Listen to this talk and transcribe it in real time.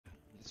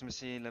let me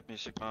see. Let me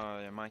check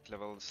my mic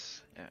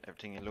levels. Yeah,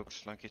 everything it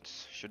looks like it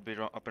should be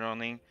up and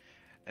running.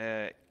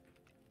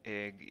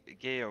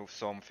 Geo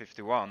Som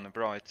 51,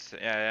 bro. It's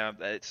yeah.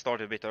 It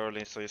started a bit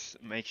early, so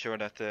just make sure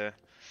that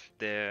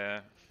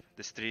the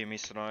stream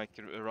is like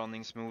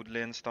running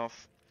smoothly and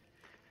stuff.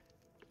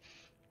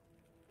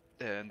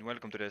 And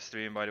welcome to the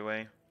stream, by the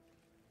way.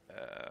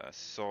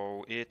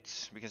 So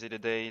we can see the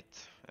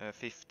date,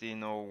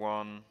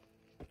 15:01.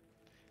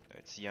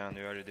 It's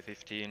January the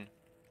 15th,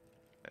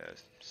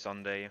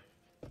 Sunday.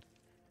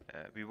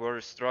 We were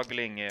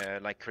struggling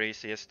like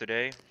crazy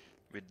yesterday.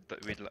 We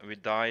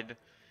died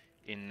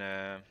in.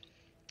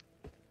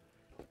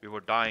 We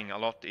were dying a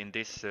lot in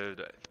this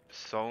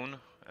zone.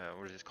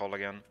 What is it called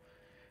again?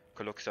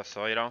 Coluxa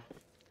Soira.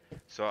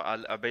 So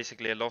I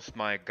basically lost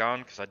my gun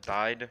because I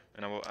died,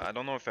 and I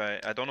don't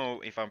know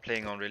if I'm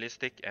playing on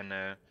realistic and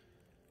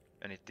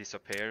it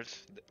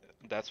disappears.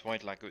 That's why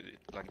it like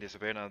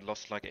disappeared. And I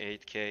lost like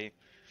 8k,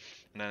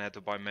 and then I had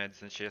to buy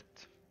meds and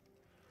shit.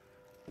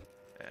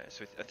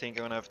 So I think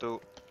I'm gonna have to.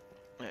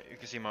 You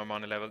can see my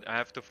money level. I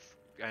have to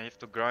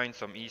grind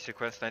some easy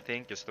quests, I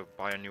think, just to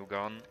buy a new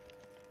gun.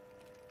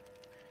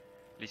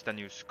 At least a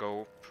new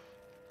scope.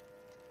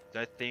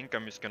 I think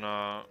I'm just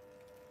gonna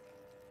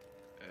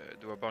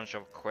do a bunch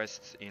of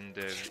quests in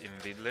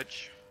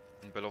village,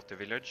 in Belotti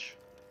village.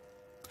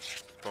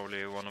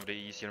 Probably one of the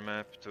easier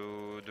map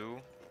to do.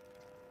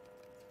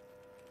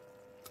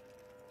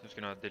 I'm just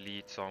gonna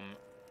delete some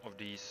of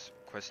these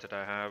quests that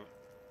I have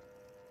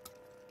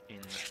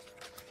in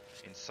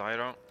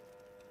Syra.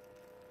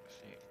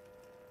 See.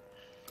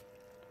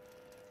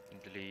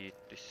 And delete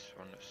this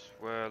one as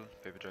well.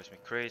 Paper drives me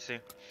crazy.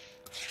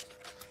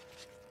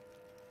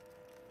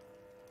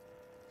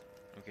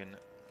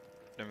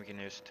 Then we can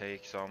just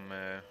take some.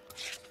 We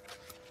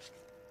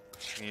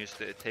can use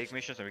the take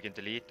missions and we can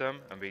delete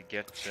them, and we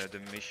get the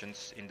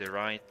missions in the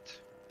right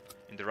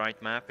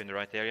map, in the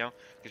right area,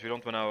 because we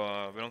don't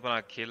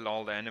wanna kill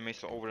all the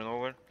enemies over and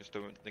over, because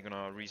they're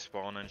gonna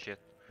respawn and shit.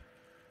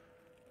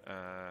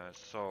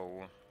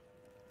 So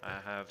I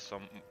have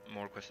some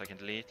more quests I can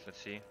delete. Let's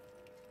see.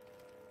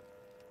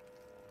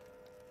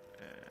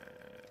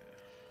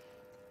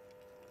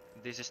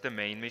 This is the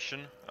main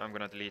mission. I'm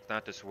gonna delete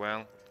that as well.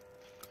 We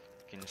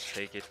can just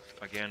take it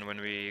again when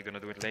we're gonna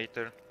do it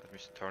later. Let me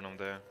just turn off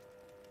the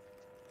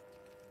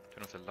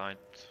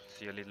light.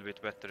 See a little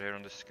bit better here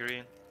on the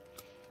screen.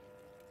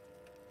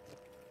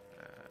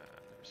 Let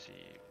me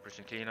see.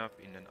 Prison cleanup,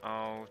 in and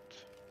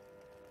out.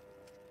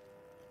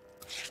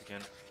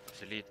 Again,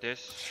 delete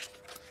this.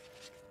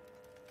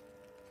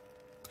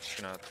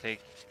 Just gonna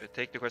take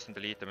the quest and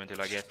delete them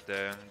until I get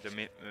the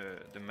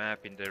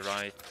map in the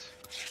right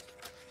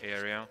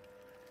area.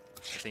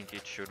 I think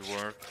it should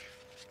work.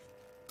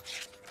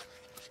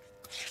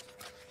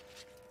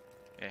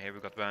 Yeah, here we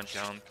got Banshee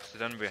Hunt. So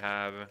then we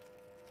have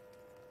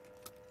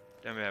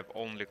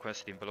only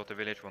quest in Belotti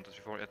village 1, 2,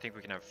 3, 4. I think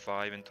we can have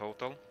 5 in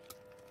total.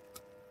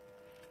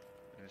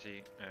 Let me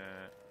see.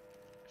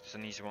 It's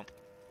an easy one.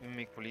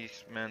 Make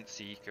policeman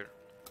seeker.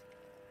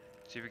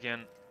 See if we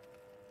can.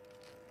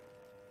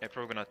 I'm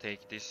probably gonna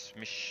take this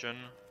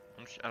mission.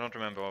 I don't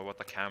remember what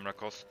the camera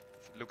cost.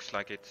 It looks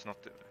like it's not.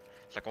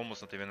 It's like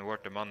almost not even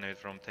worth the money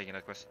from taking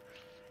that quest.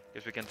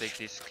 Guess we can take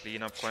this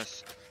cleanup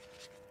quest.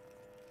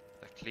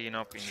 The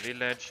cleanup in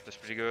village. That's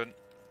pretty good.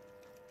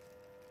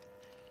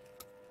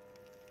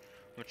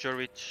 Not sure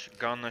which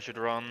gun I should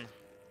run.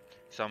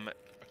 So I'm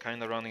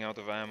kinda running out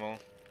of ammo.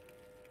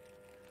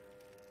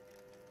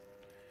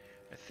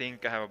 I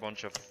think I have a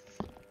bunch of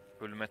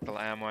full metal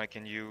ammo I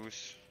can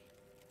use.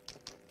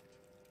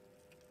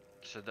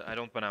 So I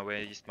don't wanna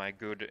waste my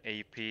good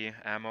AP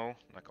ammo,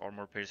 like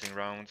armor piercing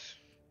rounds.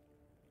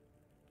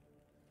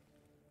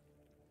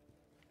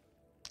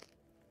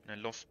 And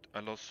I lost.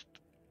 Let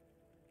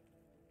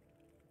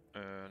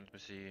me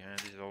see.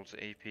 This is also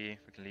AP. We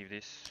can leave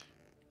this.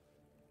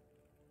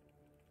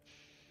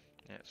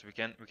 Yeah, so we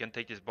can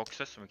take these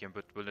boxes and we can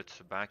put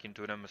bullets back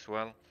into them as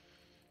well.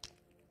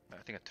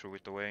 I think I threw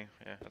it away.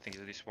 Yeah, I think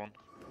it's this one.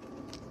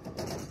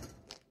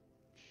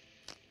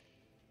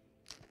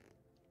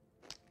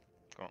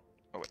 Come on.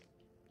 Oh wait.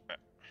 Yeah.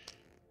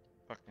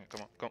 Fuck me,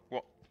 come on. Come on.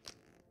 What?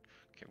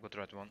 Okay, we got the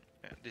right one.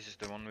 Yeah, this is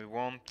the one we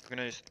want. We're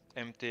gonna just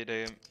empty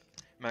the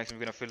mags and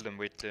we're gonna fill them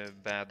with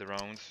bad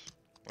rounds.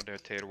 Or their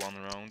tier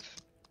 1 rounds.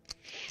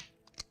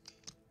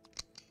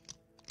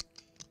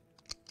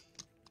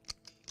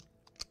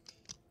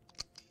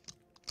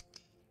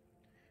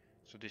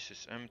 So this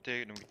is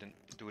empty, then we can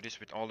do this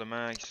with all the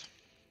mags.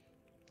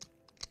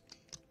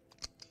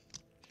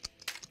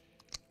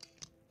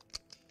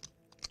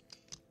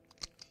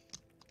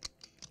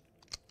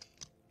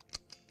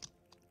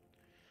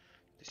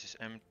 This is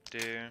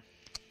empty.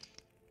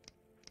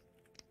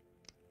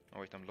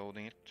 Oh wait, I'm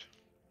loading it.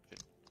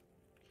 Shit.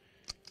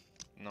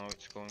 Now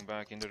it's going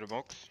back into the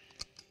box.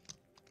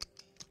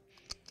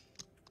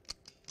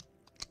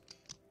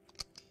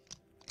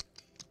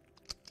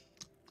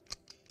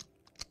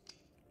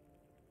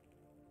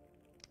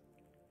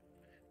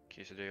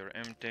 Okay, so they are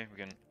empty. We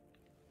can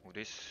move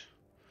this.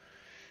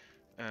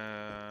 So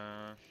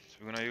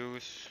we're gonna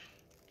use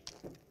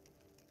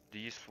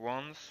these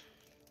ones.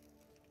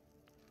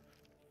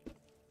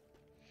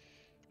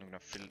 I'm gonna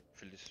fill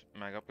this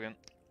mag up again.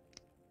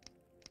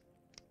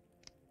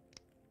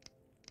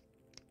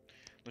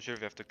 Not sure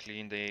if we have to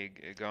clean the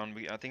gun.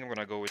 I think I'm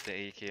gonna go with the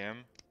AKM.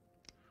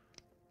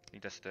 I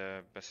think that's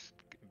the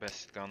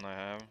best gun I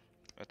have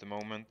at the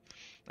moment.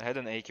 I had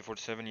an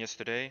AK-47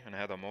 yesterday and I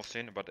had a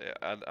Mosin, but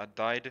I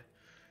died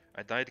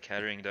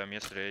carrying them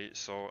yesterday,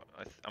 so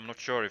I'm not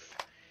sure if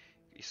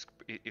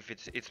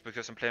it's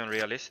because I'm playing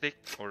realistic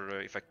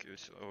or if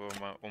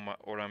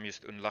or I'm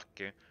just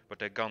unlucky. But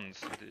the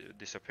guns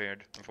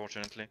disappeared,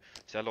 unfortunately.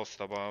 So I lost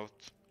about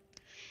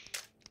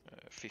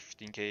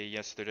 15k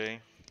yesterday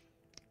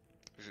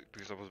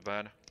because I was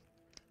bad.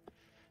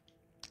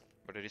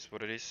 But it is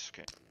what it is.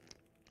 Okay.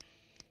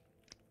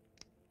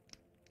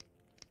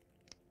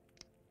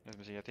 Let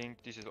me see. I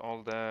think this is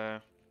all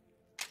the.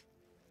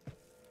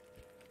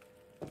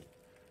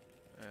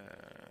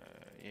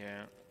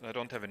 Yeah, I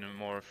don't have any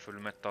more full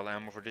metal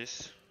ammo for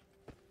this.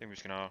 I think we're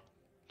just gonna.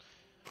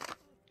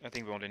 I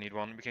think we only need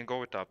one. We can go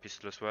with a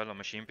pistol as well, a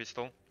machine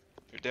pistol.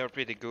 They're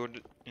pretty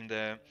good in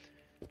the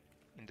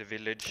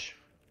village.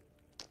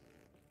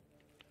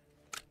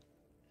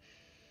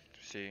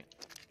 Let's see,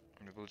 how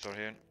many bullets are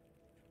here?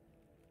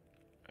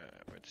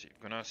 Let's see.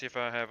 Gonna see if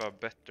I have a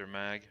better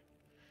mag.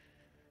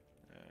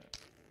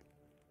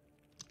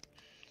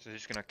 So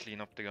just gonna clean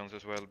up the guns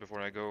as well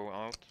before I go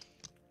out.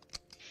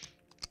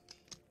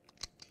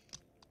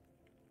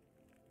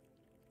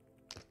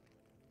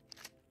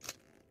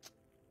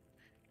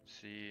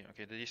 See,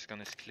 okay, this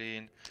gun is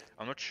clean.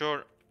 I'm not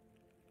sure.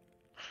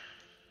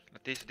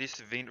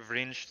 This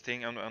wrench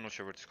thing, I'm not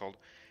sure what it's called.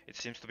 It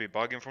seems to be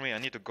bugging for me. I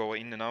need to go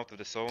in and out of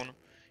the zone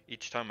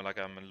each time, like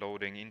I'm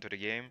loading into the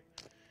game.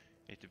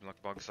 It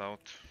like bugs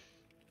out.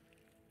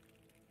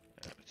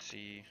 Let's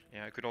see.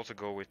 Yeah, I could also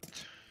go with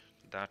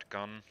that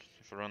gun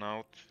if I run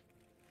out.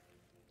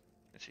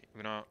 Let's see.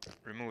 We're gonna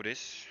remove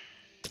this.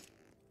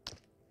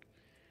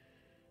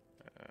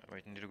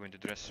 Wait, I need to go into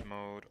dress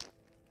mode.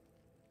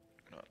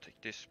 Gonna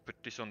take this, put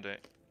this on the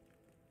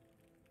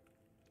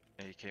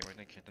AK. Wait,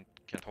 I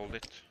can't hold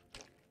it.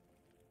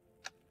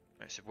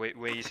 It's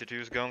way easier to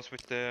use guns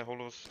with the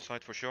hollow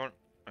sight for sure.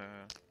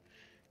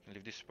 Can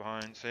leave this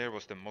behind. So here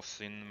was the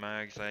Mosin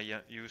mags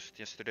I used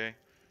yesterday.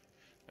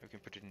 We can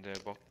put it in the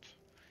bot.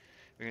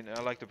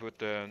 I like to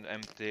put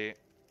empty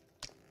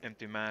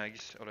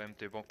mags or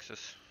empty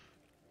boxes,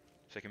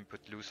 so I can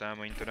put loose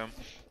ammo into them.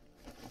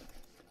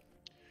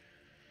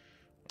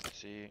 Let's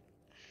see.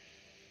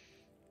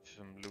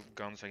 Some loot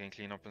guns I can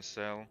clean up and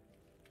sell.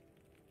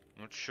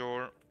 Not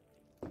sure.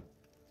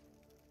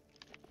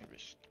 Maybe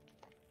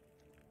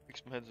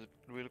fix my head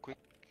real quick.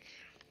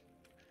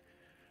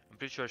 I'm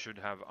pretty sure I should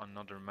have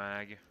another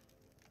mag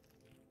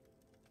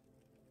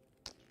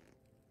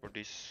for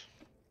this.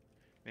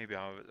 Maybe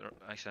I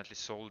accidentally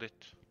sold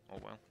it. Oh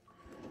well.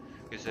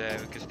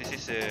 Because this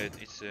is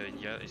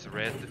it's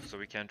red, so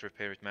we can't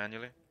repair it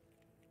manually.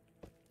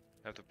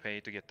 Have to pay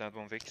to get that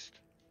one fixed.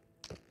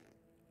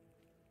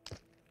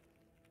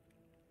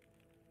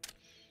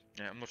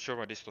 Yeah, I'm not sure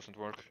why this doesn't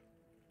work.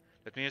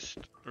 Let me just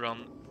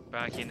run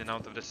back in and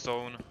out of the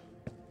zone.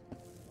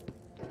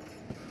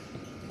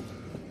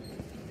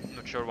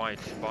 Not sure why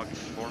it bugs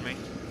for me.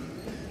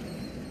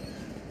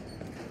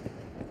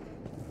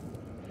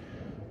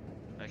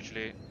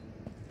 Actually,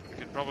 we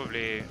could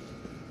probably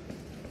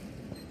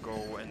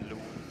go and loot.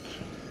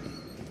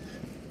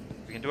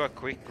 We can do a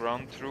quick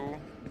run through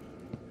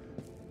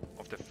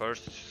of the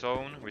first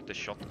zone with the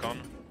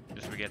shotgun,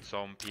 just to get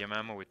some PM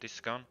ammo with this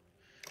gun.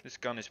 This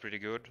gun is pretty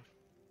good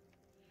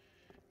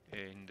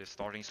in the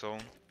starting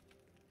zone.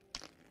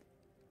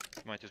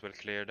 Might as well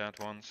clear that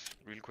once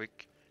real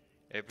quick.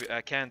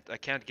 I can't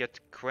get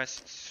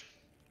quests.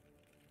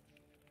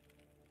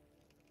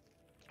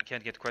 I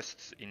can't get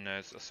quests in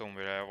a zone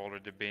where I've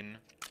already been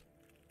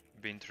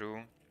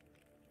through.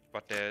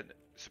 But the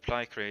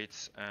supply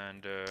crates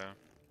and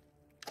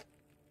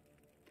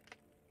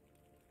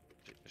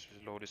let's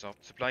load this up.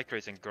 Supply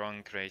crates and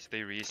ground crates,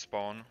 they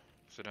respawn,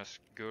 so that's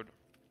good.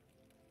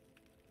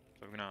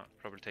 So we're gonna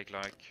probably take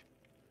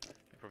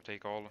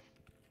take all.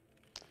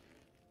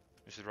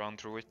 Just run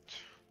through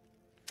it.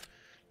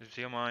 Let's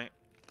see how we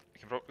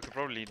can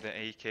probably leave the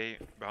AK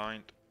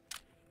behind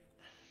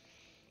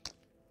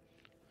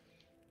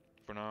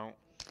for now.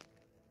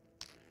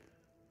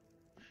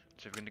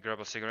 So we're gonna grab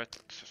a cigarette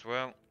as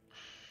well.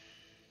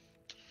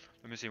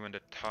 Let me see when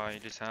the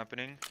tide is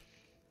happening.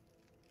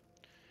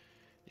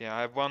 Yeah,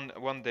 I have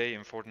one day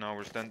in 14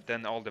 hours.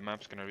 Then all the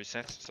maps gonna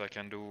reset, so I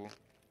can do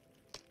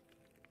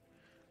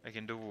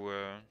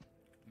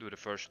the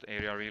first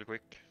area real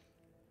quick.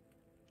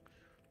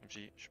 Let's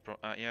see.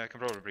 Yeah, I can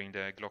probably bring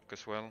the Glock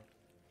as well.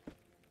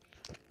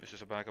 This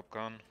is a backup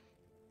gun.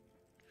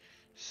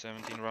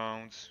 17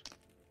 rounds.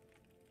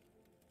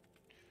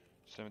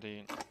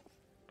 17.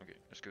 Okay,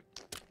 that's good.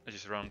 Let's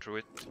just run through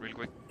it real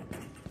quick.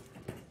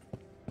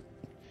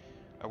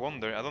 I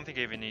wonder. I don't think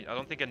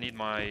I need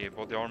my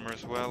body armor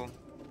as well.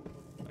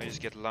 I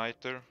just get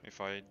lighter if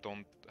I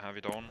don't have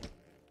it on.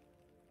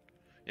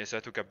 Yes, I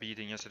took a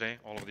beating yesterday.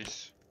 All of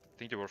these, I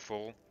think they were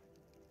full.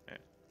 Yeah.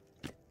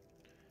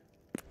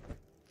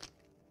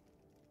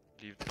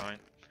 Leave it fine.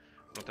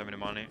 Don't have any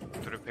money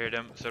to repair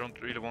them, so I don't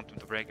really want them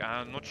to break.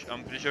 I'm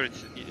pretty sure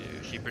it's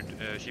cheaper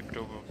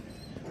to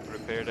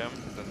repair them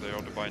than they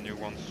are to buy new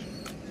ones.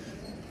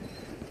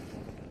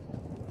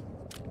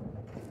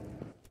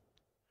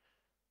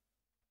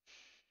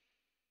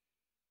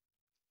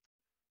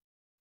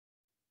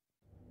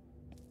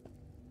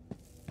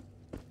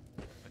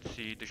 Let's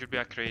see, there should be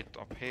a crate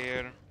up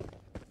here.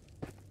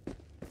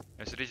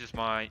 Yeah, so this is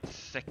my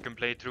second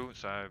playthrough,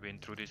 so I've been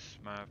through this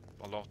map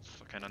a lot,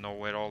 so I kinda know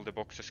where all the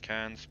boxes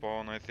can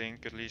spawn, I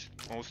think, at least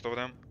most of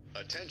them.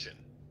 Attention,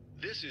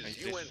 this is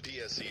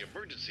UNPSC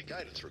emergency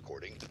guidance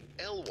recording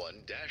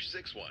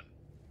L1-61.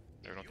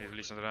 I don't need to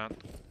listen to that.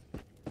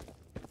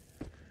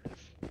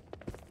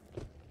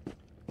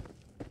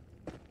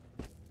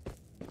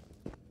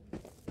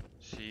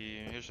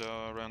 See, here's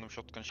a random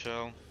shotgun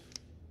shell.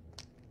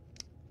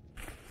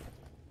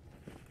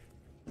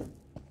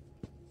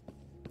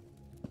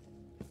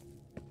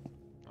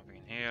 Nothing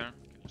in here.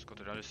 Okay, let's go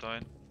to the other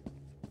side.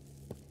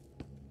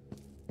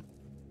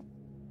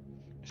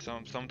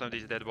 Sometimes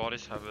these dead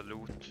bodies have a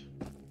loot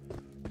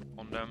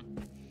on them.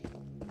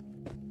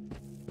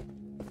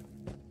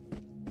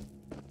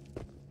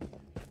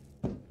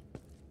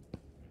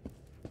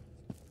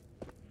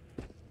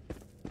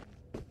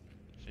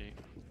 See,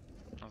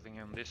 nothing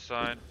on this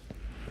side.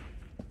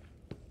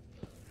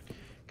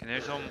 Can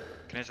hear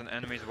some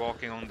enemies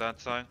walking on that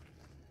side.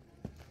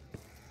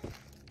 I'm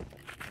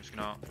just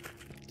gonna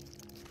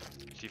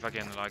see if I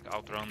can like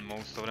outrun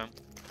most of them.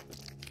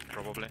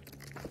 Probably.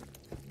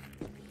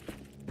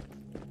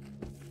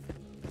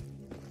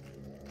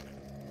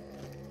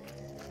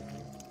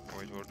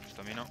 Wait for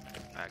stamina.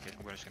 Okay,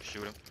 I'm just gonna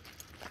shoot him.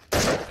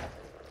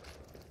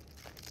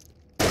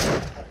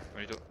 I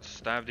need to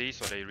stab these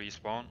so they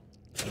respawn.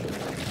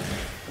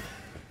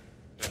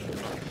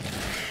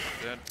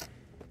 Dead.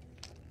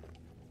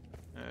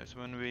 So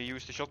when we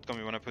use the shotgun,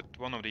 we wanna put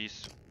one of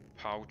these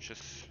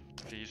pouches.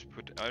 Please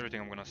put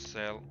everything I'm gonna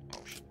sell.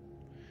 Oh shit.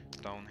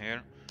 Down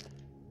here.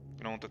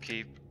 Gonna want to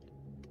keep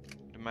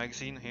the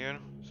magazine here,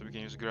 so we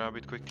can just grab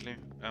it quickly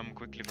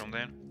from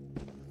there.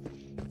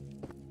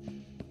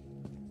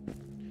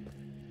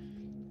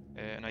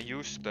 And I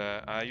used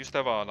to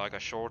have a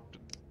short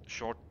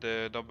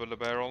double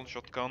barrel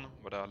shotgun,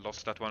 but I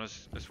lost that one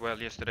as well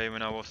yesterday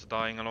when I was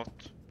dying a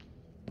lot.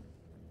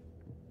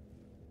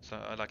 So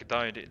I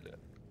died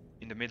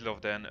in the middle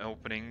of an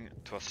opening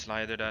to a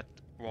slider that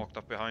walked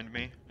up behind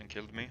me and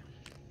killed me.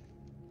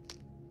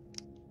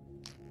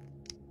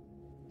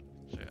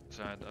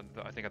 So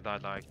I think I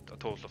died like a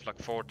total of like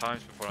 4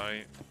 times before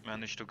I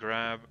managed to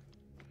grab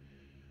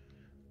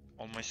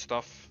all my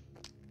stuff,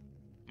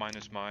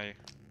 minus my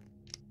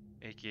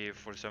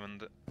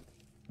AK-47.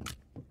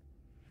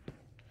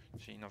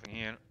 See, nothing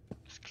here.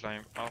 Let's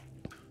climb up.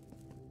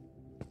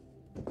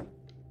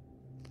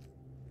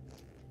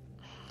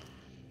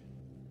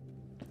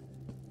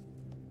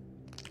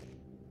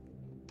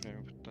 Okay,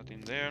 put that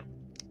in there.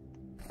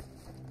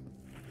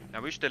 I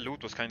wish the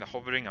loot was kind of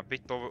hovering a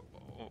bit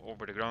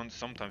over the ground.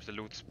 Sometimes the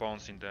loot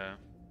spawns in the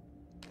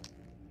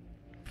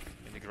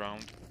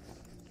ground.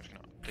 Just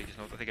gonna take this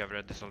note. I think I've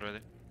read this already.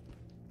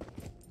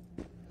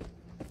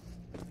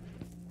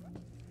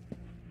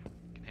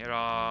 Can hear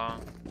a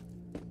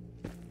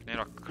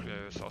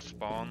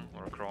spawn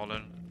or a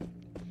crawler.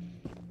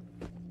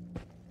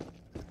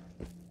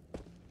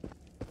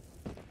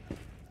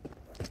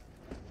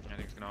 I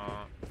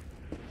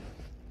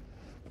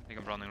think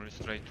I'm running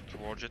straight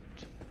towards it.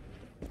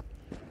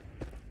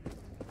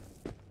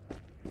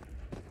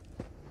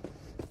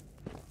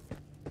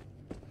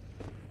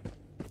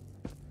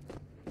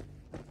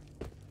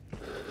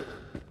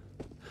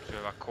 So we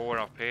have a core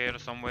up here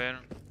somewhere.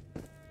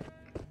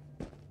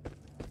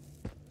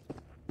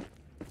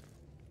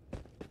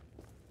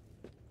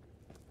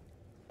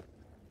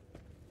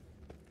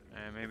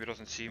 Maybe it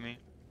doesn't see me.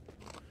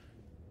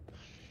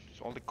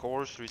 So all the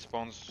cores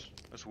respawns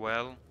as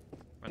well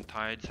when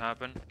tides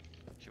happen.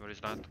 See, what is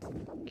that?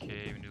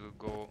 Okay, we need to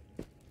go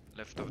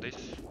left of this.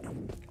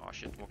 Oh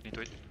shit, walked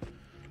into it.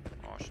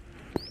 Oh shit.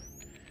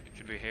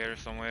 Should be here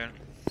somewhere.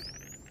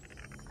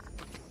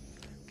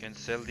 Can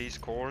sell these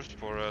cores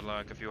for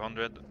like a few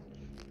hundred.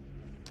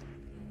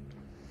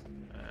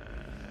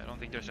 I don't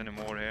think there's any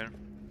more here.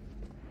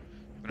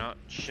 I'm gonna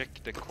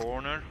check the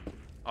corner.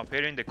 Up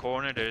here in the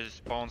corner there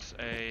spawns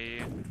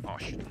a... Oh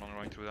shit, I'm not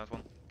running through that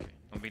one. Okay,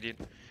 no big deal.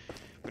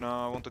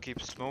 Gonna want to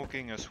keep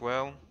smoking as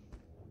well.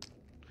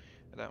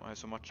 I have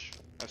so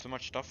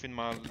much stuff in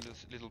my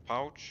little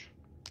pouch.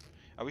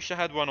 I wish I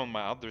had one on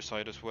my other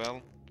side as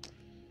well.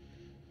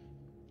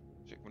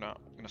 So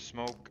gonna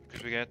smoke,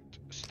 because we get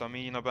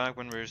stamina back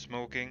when we're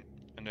smoking,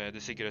 and the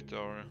cigarettes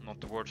are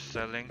not worth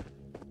selling.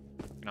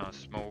 Gonna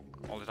smoke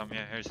all the time.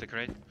 Yeah, here's the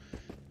crate.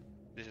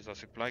 This is a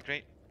supply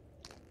crate.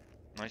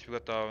 Nice, we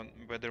got the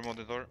weather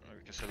monitor,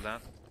 we can sell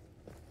that.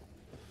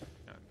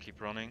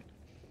 Keep running.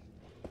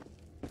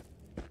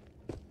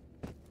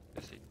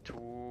 Let's see,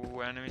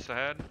 2 enemies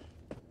ahead.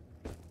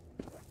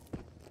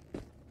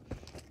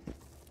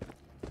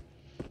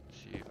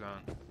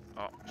 gone.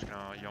 Oh, he's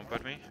gonna jump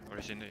at me, or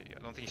is in the, I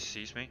don't think he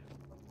sees me.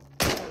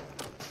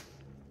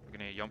 We're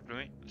gonna jump at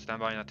me. Stand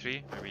by in a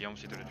tree. Maybe he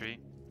jumps into the tree.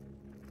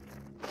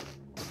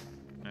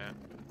 Yeah.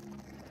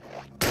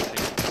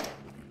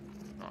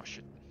 Oh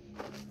shit.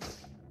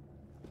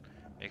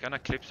 He kinda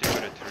clips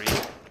into the tree.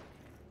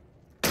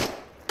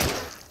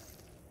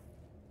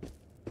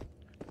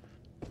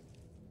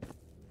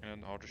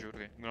 And hard to shoot.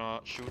 Okay, I'm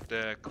gonna shoot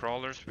the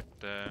crawlers with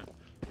the.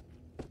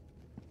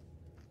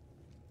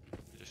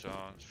 There's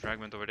a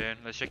fragment over there.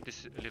 Let's check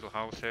this little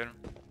house here.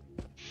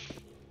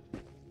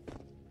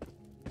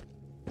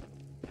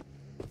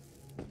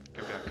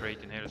 Could be a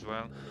crate in here as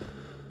well.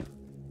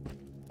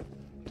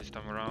 This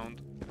time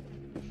around.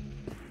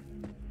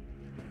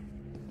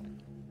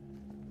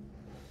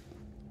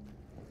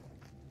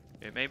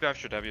 Yeah, maybe I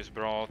should have just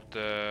brought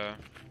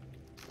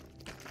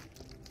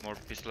more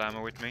pistol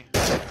ammo with me.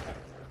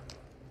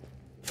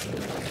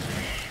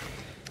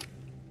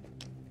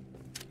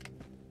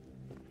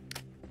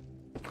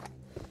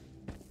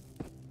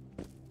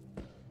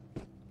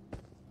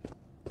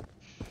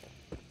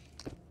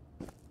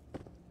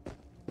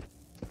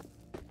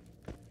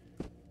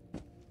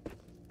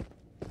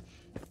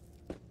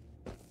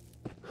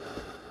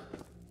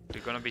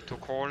 There are gonna be 2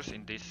 cores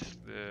in this,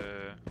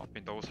 up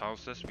in those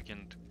houses. We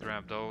can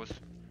grab those.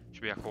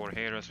 Should be a core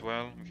here as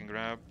well. We can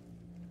grab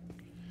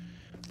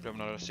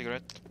another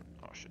cigarette.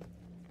 Oh shit!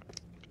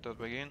 Put that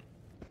back in.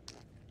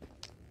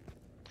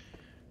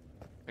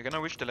 I kinda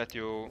wish to let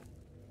you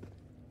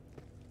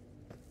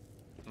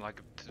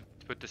like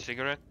put the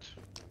cigarette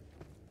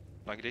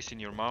like this in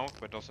your mouth,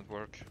 but it doesn't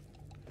work.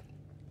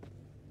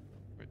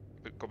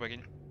 Wait, go back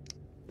in.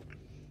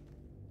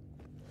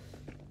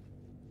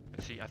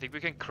 Let's see, I think we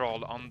can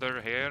crawl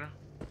under here.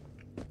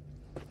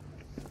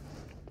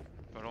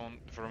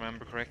 If I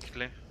remember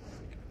correctly.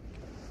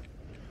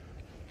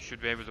 Should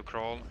be able to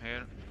crawl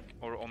here.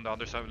 Or on the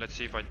other side. Let's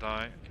see if I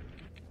die.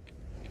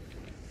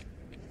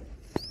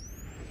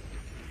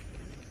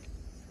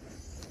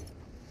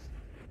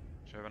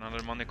 So I have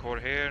another money core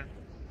here.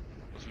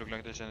 Doesn't look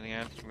like there's anything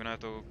else. We're gonna have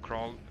to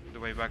crawl the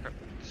way back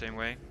the same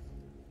way.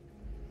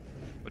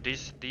 But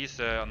these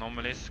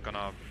anomalies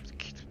gonna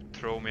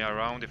throw me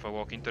around if I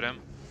walk into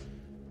them.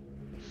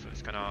 So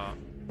it's gonna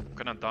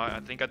die. I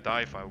think I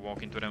die if I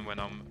walk into them when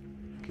I'm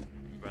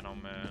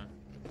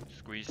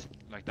squeezed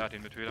like that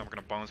in between. I'm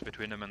gonna bounce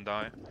between them and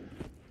die.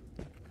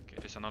 Okay,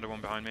 there's another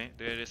one behind me.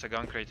 There is a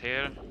gun crate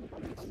here.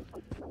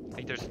 I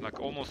think there's like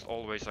almost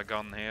always a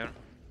gun here.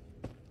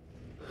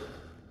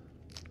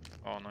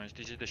 Oh nice,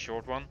 this is the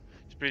short one.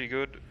 It's pretty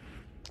good.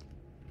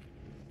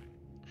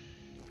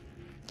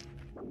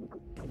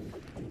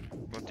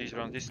 But these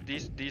rounds,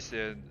 these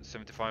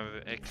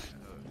 75x,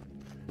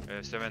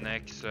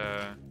 7x,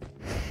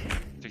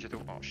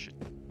 62. Oh shit!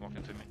 Walked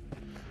into me.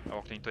 I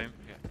walked into him.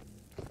 Okay.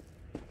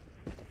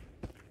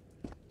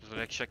 So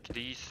let's check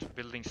these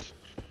buildings.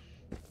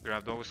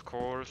 Grab those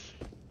cores.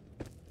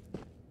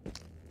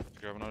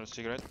 Grab another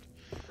cigarette.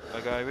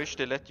 Like I wish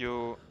they let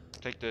you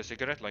take the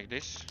cigarette like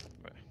this,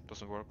 but it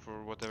doesn't work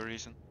for whatever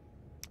reason.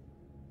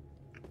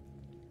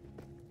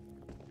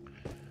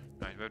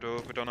 Right, we have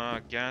to put on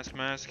a gas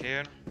mask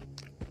here.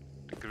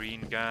 The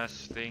green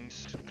gas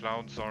things.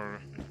 Clouds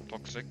are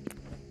toxic.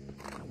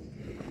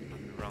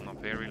 Run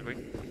up here real quick.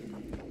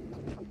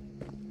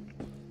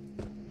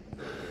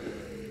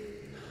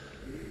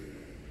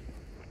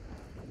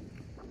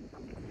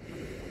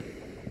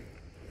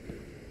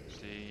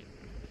 See.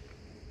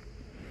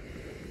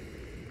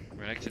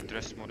 We're in exit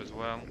dress mode as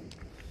well.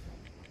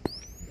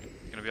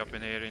 It's gonna be up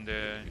in here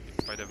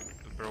by the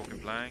broken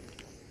plank.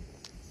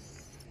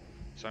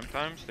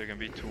 Sometimes there can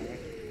be 2,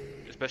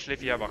 especially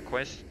if you have a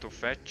quest to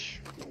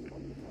fetch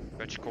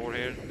core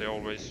here. They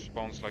always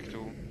spawns like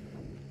 2.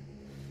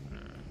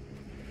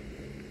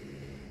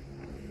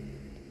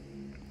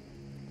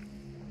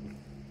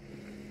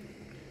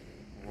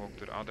 Walk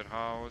to the other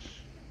house.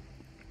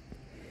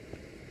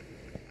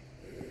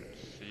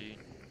 Let's see.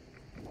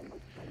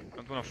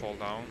 Don't wanna fall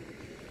down.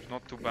 It's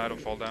not too bad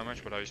of fall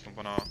damage, but I just don't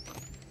wanna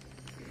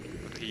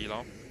heal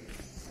up.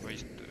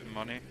 Waste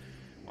money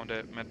on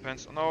the med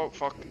pens. Oh, no,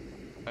 fuck.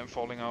 I'm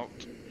falling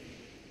out.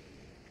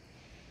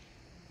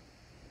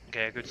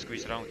 Okay, I could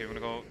squeeze around. Okay, we're gonna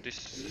go this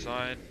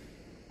side.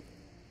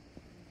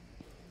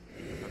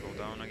 I'll go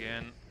down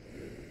again.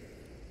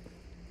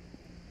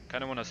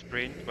 Kinda wanna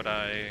sprint, but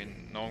I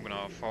know I'm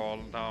gonna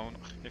fall down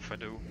if I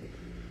do.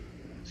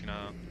 Just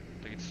gonna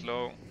take it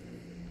slow.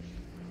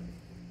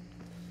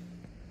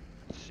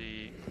 Let's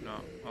see. No.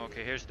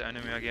 Okay, here's the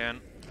enemy again.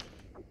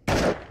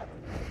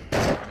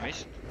 I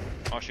missed.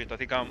 Oh shit, I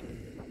think I'm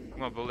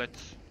my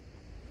bullets.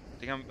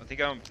 I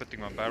think I'm putting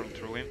my barrel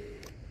through him.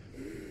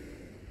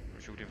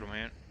 We're shooting from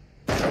here.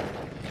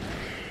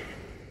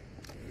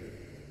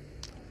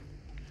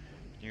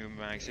 New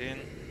mags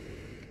in.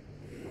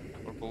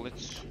 More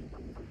bullets.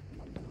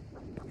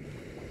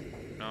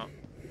 No.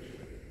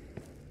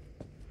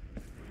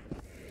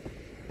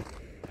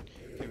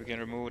 Okay, we can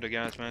remove the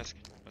gas mask.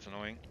 That's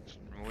annoying. Let's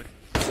remove it.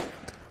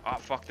 Ah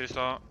fuck, there's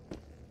a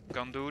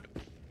gun dude.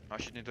 I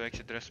should need to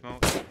exit the rest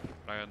mode.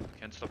 I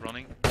can't stop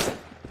running.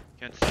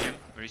 Can't see him.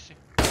 Where is he?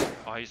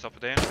 Oh, he's up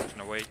there. I'm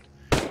gonna wait.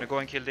 I'm gonna go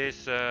and kill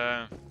this.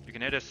 You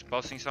can hear this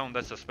buzzing sound.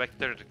 That's a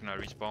Spectre. They're gonna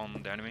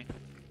respawn the enemy.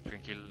 You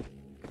can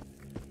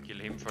kill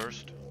him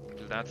first.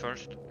 Kill that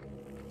first.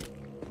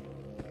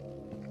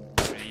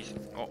 Easy.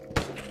 Oh.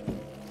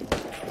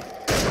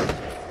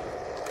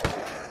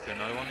 Okay,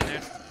 another one in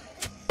here.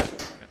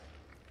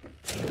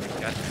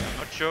 Okay. I'm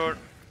not sure.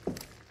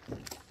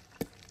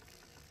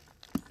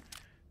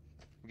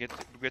 We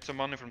get some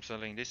money from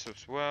selling this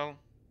as well.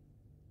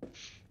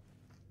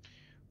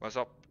 What's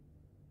up?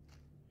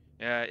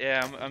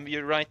 Yeah.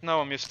 Right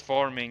now I'm just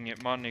farming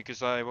money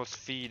because I was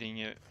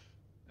feeding.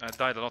 I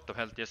died a lot of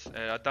health. Yes,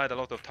 I died a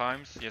lot of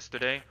times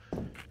yesterday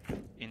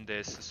in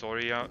this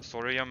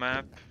Soria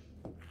map.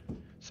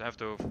 So I have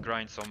to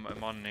grind some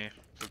money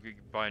to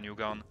buy a new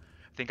gun.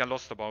 I think I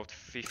lost about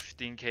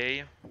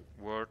 15k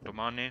worth of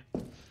money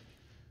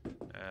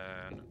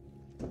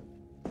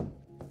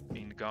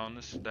in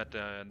guns that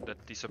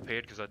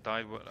disappeared because I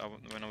died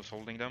when I was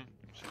holding them.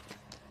 So,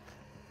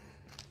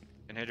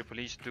 can hear the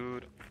police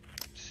dude.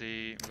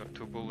 See, we got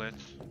 2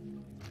 bullets.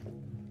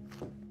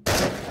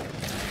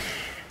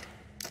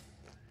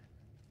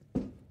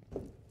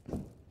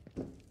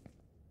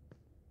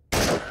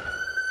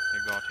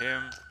 You got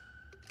him.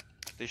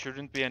 There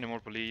shouldn't be any more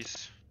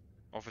police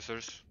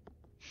officers.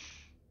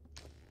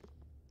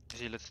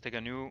 See, let's take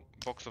a new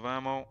box of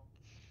ammo.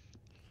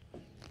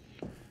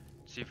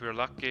 See if we're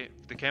lucky.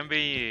 There can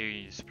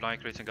be supply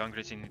crates and gun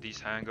crates in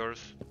these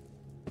hangars.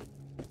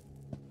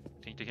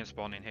 I think they can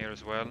spawn in here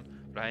as well.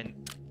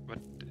 But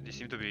they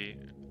seem to be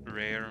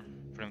rare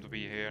for them to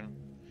be here.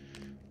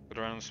 Got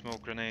a random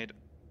smoke grenade.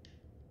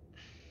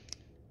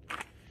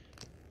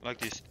 Like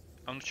this.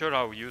 I'm not sure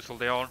how useful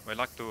they are. I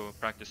like to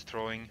practice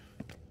throwing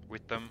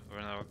with them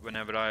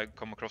whenever I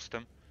come across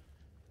them.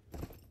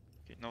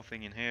 Okay,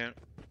 nothing in here.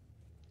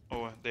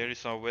 Oh, there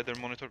is our weather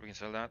monitor. We can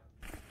sell that.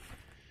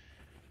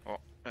 Oh,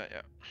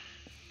 yeah.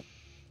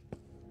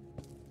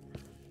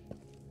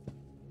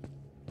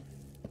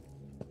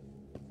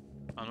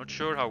 I'm not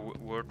sure how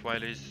worthwhile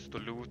it is to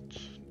loot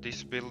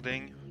this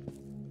building,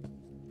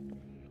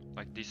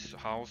 like this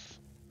house.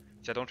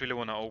 So I don't really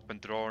want to open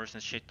drawers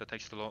and shit. That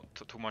takes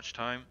too much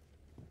time.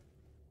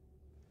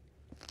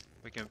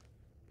 We can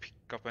pick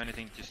up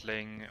anything just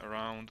laying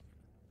around.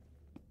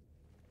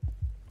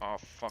 Oh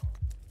fuck.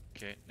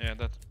 Okay, yeah,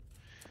 that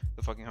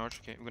fucking hurts.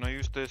 Okay, we're gonna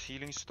use the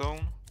healing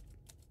stone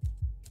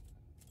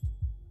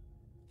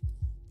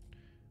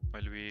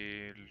while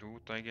we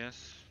loot, I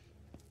guess.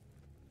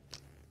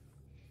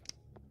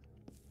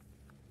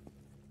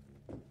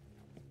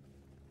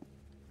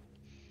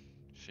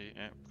 See,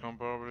 yeah, we can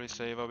probably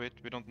save a bit.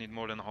 We don't need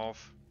more than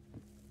half.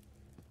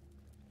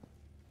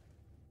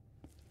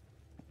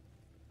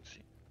 Let's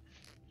see.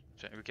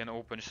 So we can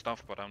open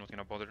stuff, but I'm not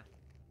gonna bother.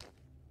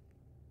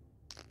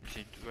 Let's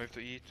see, do I have to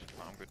eat?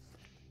 Oh, I'm good.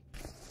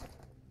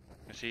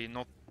 Let's see,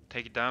 not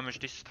take damage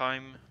this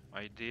time,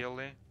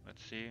 ideally.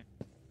 Let's see.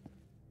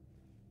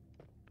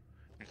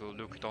 Need to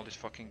look at all this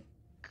fucking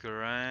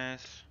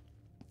grass.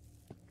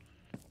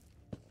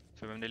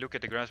 So when they look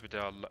at the grass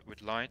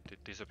with light,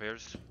 it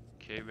disappears.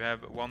 Okay, we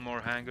have one more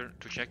hangar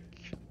to check.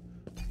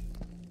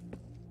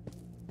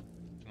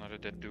 Another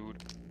dead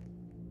dude.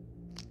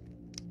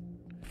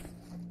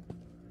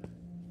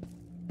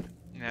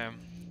 Yeah,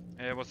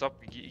 what's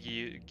up?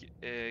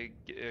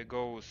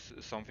 Goes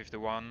some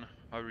 51.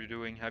 How are you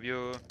doing?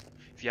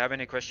 If you have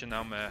any question,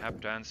 I'm happy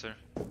to answer.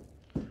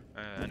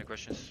 Any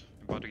questions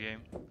about the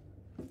game?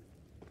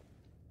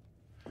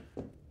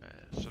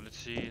 So let's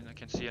see. I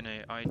can't see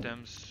any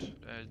items.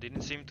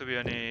 Didn't seem to be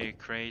any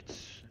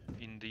crates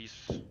in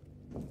these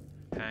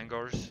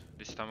hangars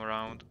this time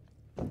around.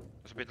 I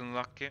was a bit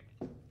unlucky.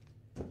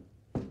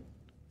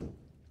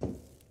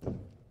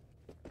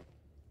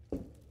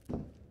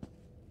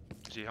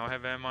 See, how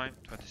heavy am I?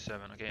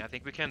 27. Okay, I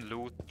think we can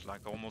loot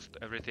like almost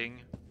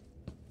everything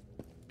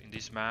in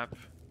this map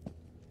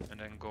and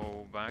then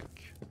go back.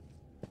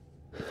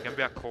 There can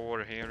be a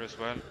core here as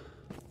well.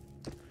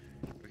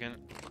 We can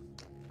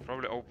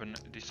probably open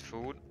this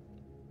food.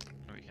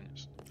 We can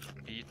just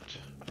eat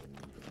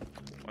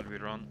while we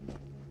run.